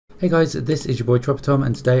Hey guys, this is your boy Trapper Tom,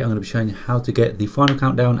 and today I'm going to be showing you how to get the Final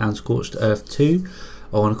Countdown and Scorched Earth 2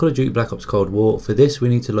 on Call of Duty Black Ops Cold War. For this we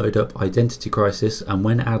need to load up Identity Crisis, and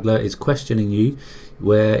when Adler is questioning you,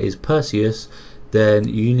 where is Perseus, then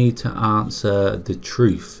you need to answer the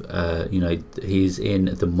truth. He's in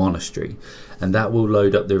the monastery, and that will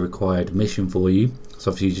load up the required mission for you.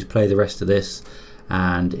 So obviously you just play the rest of this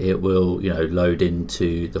and it will load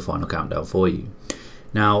into the Final Countdown for you.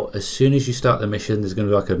 Now, as soon as you start the mission, there's going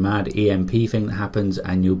to be like a mad EMP thing that happens,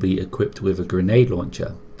 and you'll be equipped with a grenade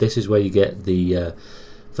launcher. This is where you get the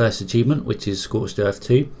first achievement, which is Scorched Earth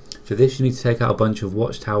 2. For this, you need to take out a bunch of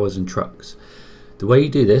watchtowers and trucks. The way you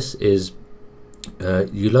do this is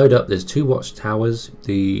you load up. There's 2 watchtowers.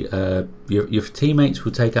 Your teammates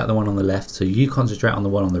will take out the one on the left, so you concentrate on the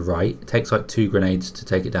one on the right. It takes like 2 grenades to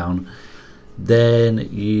take it down. Then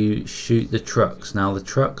you shoot the trucks. Now the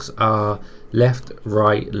trucks are left,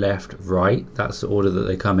 right, that's the order that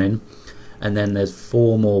they come in, and then there's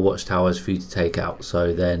 4 more watchtowers for you to take out.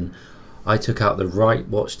 So then I took out the right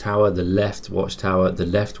watchtower, the left watchtower, the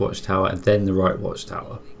left watchtower, and then the right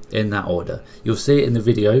watchtower, in that order. You'll see it in the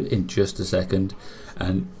video in just a second,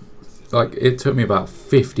 and like it took me about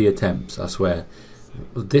 50 attempts, I swear.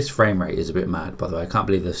 This frame rate is a bit mad, by the way. I can't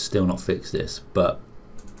believe they've still not fixed this, but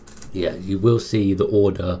yeah, you will see the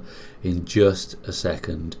order in just a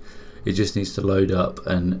second. It just needs to load up,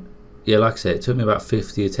 and yeah, like I said, it took me about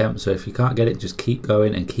 50 attempts. So if you can't get it, just keep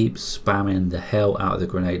going and keep spamming the hell out of the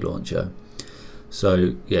grenade launcher.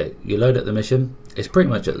 So yeah, you load up the mission. It's pretty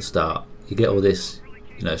much at the start. You get all this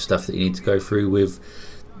stuff that you need to go through with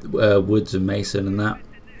Woods and Mason and that,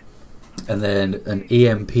 and then an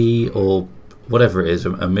EMP or whatever it is,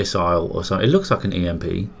 a missile or something. It looks like an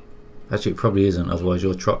EMP. Actually, it probably isn't, otherwise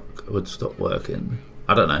your truck would stop working.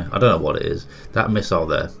 I don't know what it is. That missile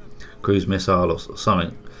there, cruise missile or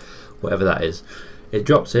something, whatever that is, it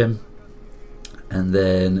drops in, and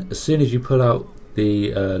then as soon as you pull out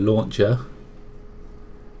the launcher,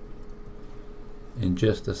 in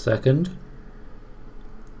just a second,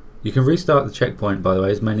 you can restart the checkpoint, by the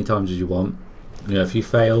way, as many times as you want. If you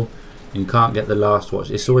fail and you can't get the last watch,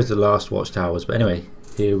 it's always the last watchtowers. But anyway,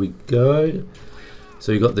 here we go.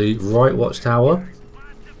 So you've got the right watchtower,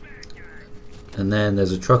 and then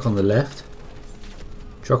there's a truck on the left,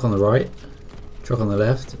 truck on the right, truck on the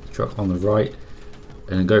left, truck on the right,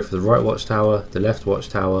 and then go for the right watchtower, the left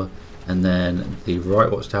watchtower, and then the right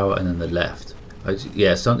watchtower, and then the left.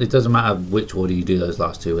 Yeah, it doesn't matter which order you do those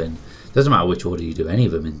last 2 in. It doesn't matter which order you do any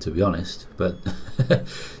of them in, to be honest. But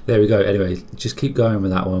there we go. Anyway, just keep going with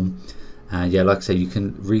that one. And yeah, like I say, you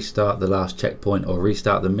can restart the last checkpoint or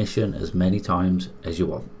restart the mission as many times as you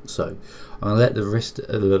want. So I'm going to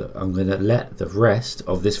let the rest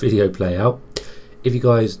of this video play out. If you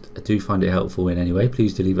guys do find it helpful in any way,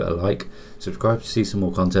 please do leave it a like, subscribe to see some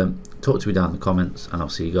more content, talk to me down in the comments, and I'll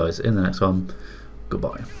see you guys in the next one.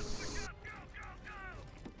 Goodbye.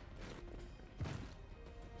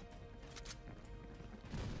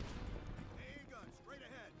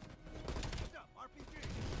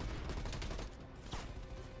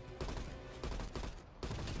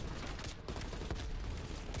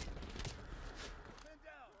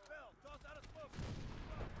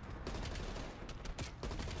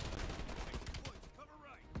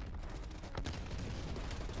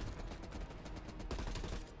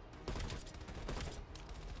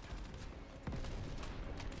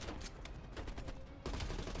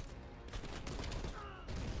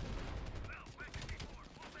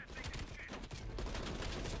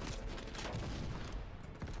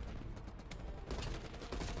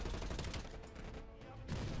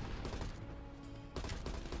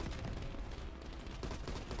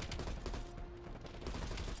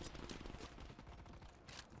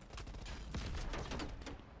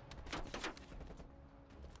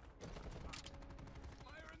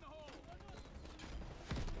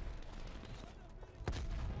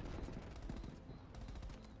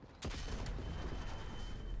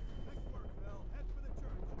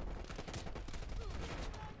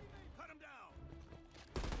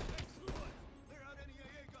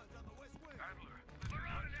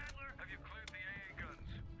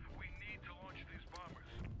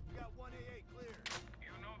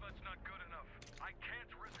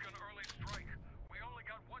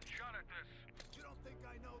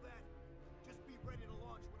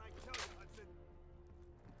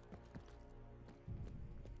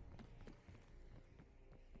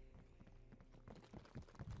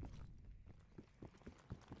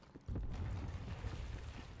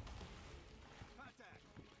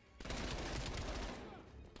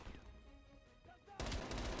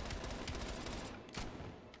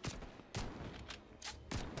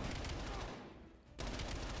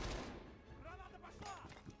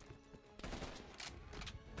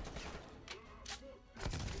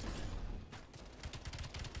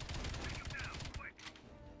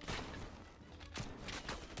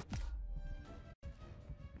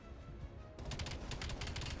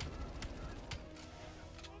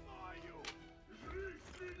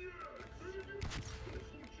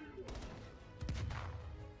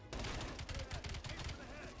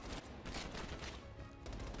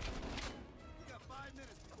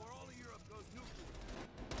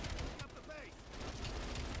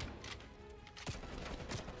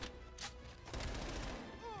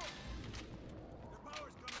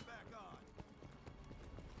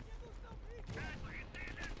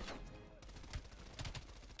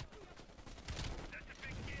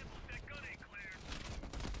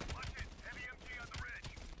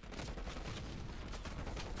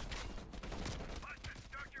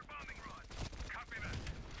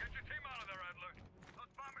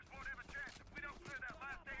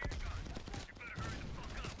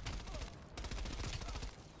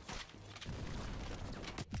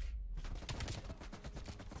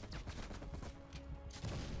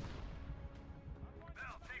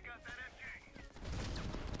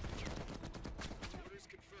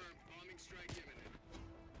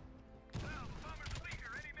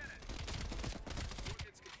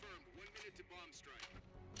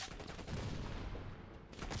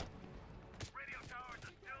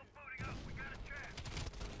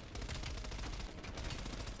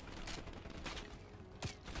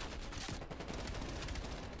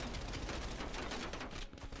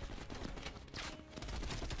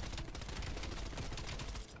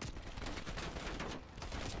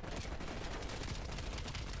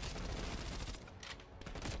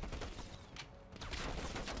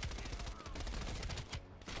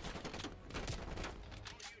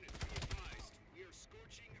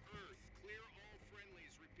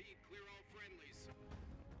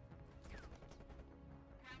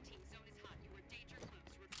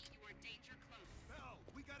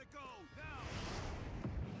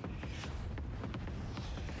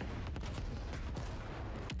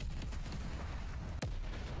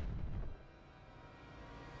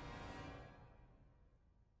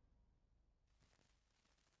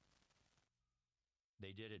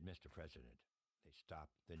 They did it, Mr. President. They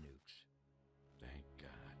stopped the nukes. Thank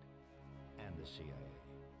God. And the CIA.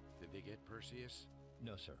 Did they get Perseus?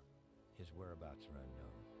 No, sir. His whereabouts are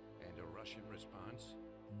unknown. And a Russian response?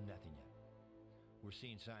 Nothing yet. We're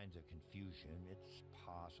seeing signs of confusion. It's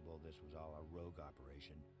possible this was all a rogue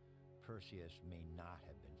operation. Perseus may not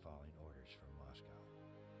have been following orders from Moscow.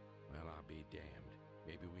 Well, I'll be damned.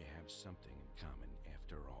 Maybe we have something in common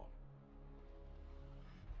after all.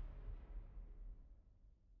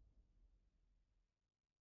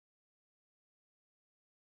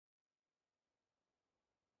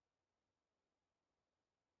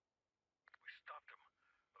 We stopped them.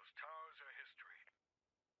 Those towers are history.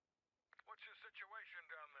 What's your situation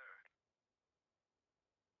down there?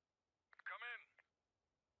 Come in.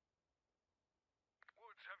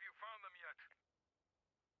 Woods, have you found them yet?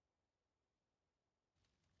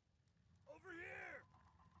 Over here!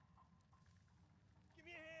 Give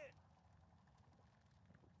me a hand!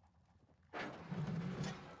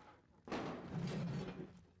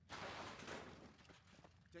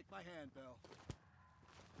 Take my hand, Bell.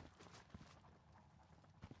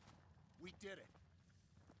 We did it.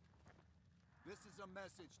 This is a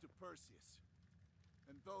message to Perseus,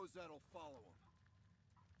 and those that'll follow him.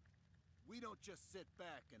 We don't just sit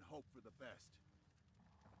back and hope for the best.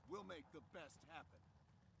 We'll make the best happen.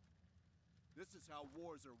 This is how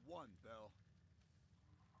wars are won, Bell.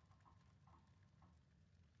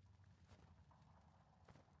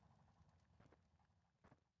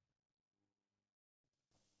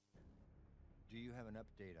 Do you have an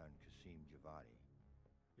update on Qasim Javadi?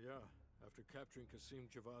 Yeah. After capturing Qasim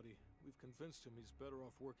Javadi, we've convinced him he's better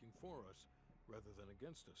off working for us, rather than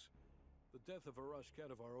against us. The death of Arash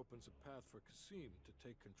Kadivar opens a path for Qasim to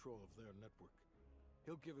take control of their network.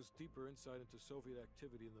 He'll give us deeper insight into Soviet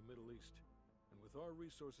activity in the Middle East, and with our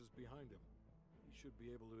resources behind him, he should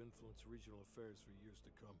be able to influence regional affairs for years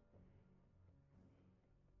to come.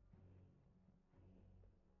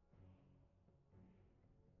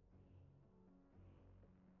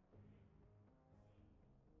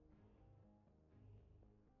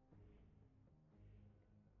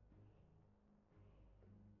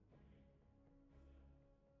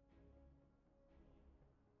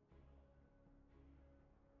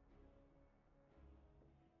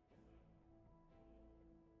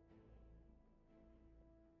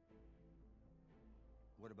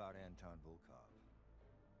 What about Anton Volkov?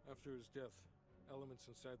 After his death, elements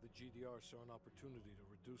inside the GDR saw an opportunity to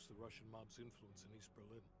reduce the Russian mob's influence in East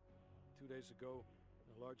Berlin. 2 days ago,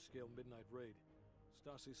 in a large-scale midnight raid,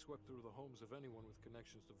 Stasi swept through the homes of anyone with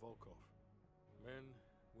connections to Volkov. Men,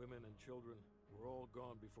 women, and children were all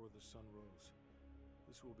gone before the sun rose.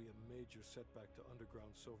 This will be a major setback to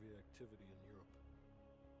underground Soviet activity in Europe.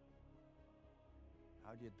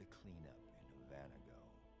 How did the cleanup in Havana go?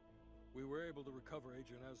 We were able to recover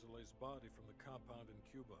Adrian Azoulay's body from the compound in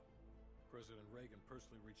Cuba. President Reagan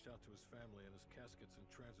personally reached out to his family, and his casket's in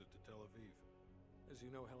transit to Tel Aviv. As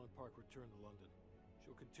you know, Helen Park returned to London.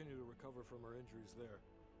 She'll continue to recover from her injuries there.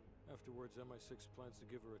 Afterwards, MI6 plans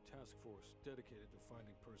to give her a task force dedicated to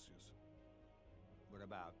finding Perseus. What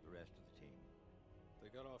about the rest of the team?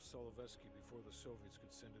 They got off Solovetsky before the Soviets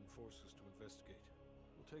could send in forces to investigate.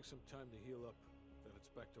 It'll take some time to heal up, then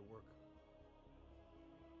it's back to work.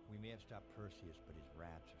 We may have stopped Perseus, but his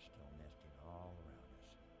rats are still nesting all around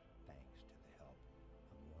us, thanks to the help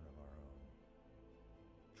of one of our own.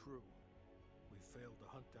 True. We failed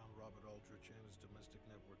to hunt down Robert Aldrich and his domestic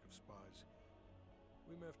network of spies.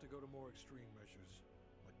 We may have to go to more extreme measures,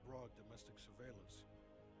 like broad domestic surveillance,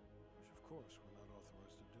 which of course we're not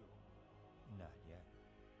authorized to do. Not yet.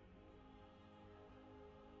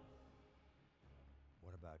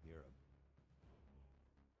 What about Europe?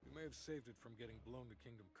 We may have saved it from getting blown to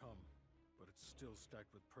Kingdom Come, but it's still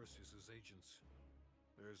stacked with Perseus's agents.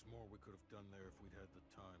 There's more we could have done there if we'd had the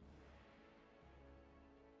time.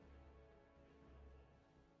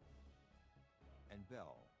 And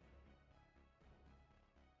Bell.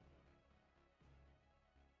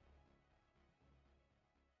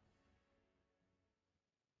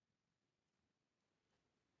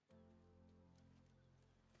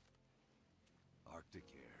 Arctic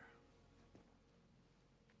air.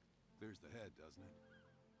 Clears the head, doesn't it?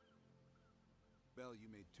 Bell, you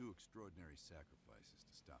made 2 extraordinary sacrifices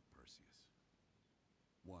to stop Perseus.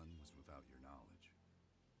 One was without your knowledge.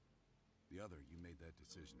 The other, you made that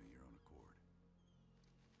decision of your own accord.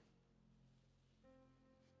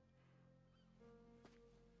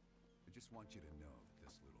 I just want you to know that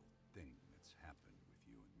this little thing that's happened with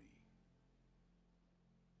you and me,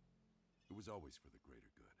 it was always for the greater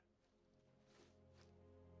good.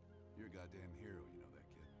 You're a goddamn hero, you know that,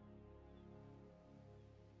 kid.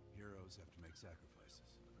 Heroes have to make sacrifices.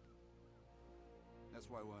 That's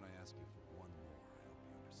why when I ask you for one more, I hope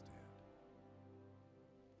you understand.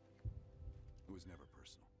 It was never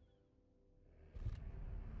personal.